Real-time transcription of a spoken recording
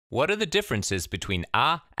What are the differences between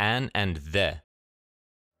a, an, and the?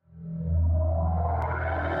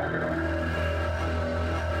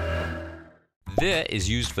 The is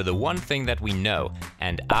used for the one thing that we know,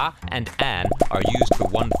 and a and an are used for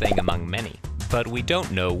one thing among many. But we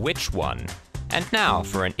don't know which one. And now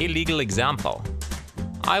for an illegal example.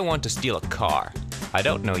 I want to steal a car. I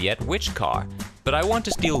don't know yet which car, but I want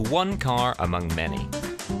to steal one car among many.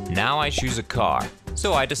 Now I choose a car,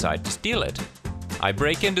 so I decide to steal it. I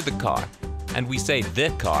break into the car, and we say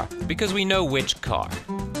the car because we know which car.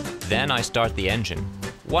 Then I start the engine,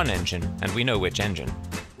 one engine, and we know which engine.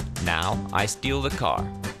 Now I steal the car.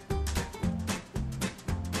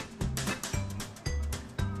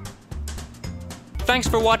 Thanks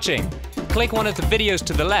for watching. Click one of the videos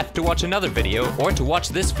to the left to watch another video or to watch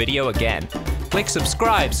this video again. Click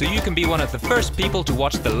subscribe so you can be one of the first people to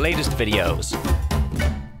watch the latest videos.